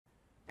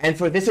And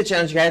for this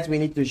challenge, guys, we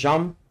need to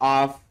jump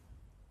off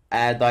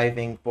a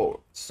diving board.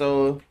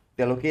 So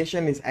the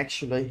location is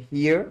actually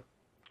here,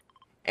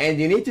 and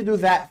you need to do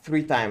that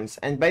 3 times.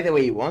 And by the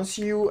way, once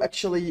you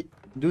actually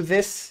do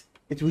this,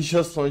 it will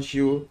just launch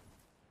you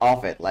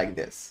off it like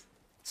this.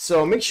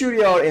 So make sure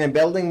you're in a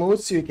building mode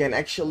so you can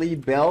actually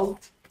build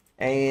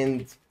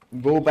and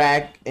go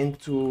back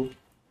into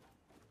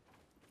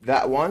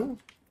that one.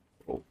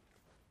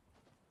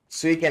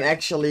 So you can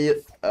actually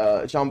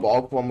jump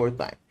off one more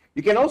time.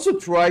 You can also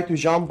try to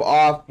jump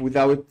off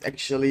without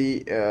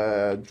actually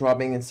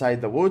dropping inside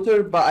the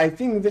water, but I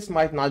think this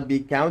might not be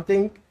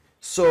counting.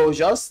 So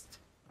just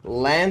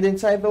land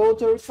inside the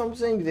water or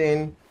something,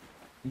 then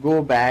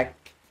go back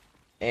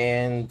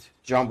and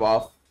jump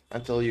off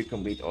until you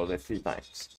complete all the 3 times.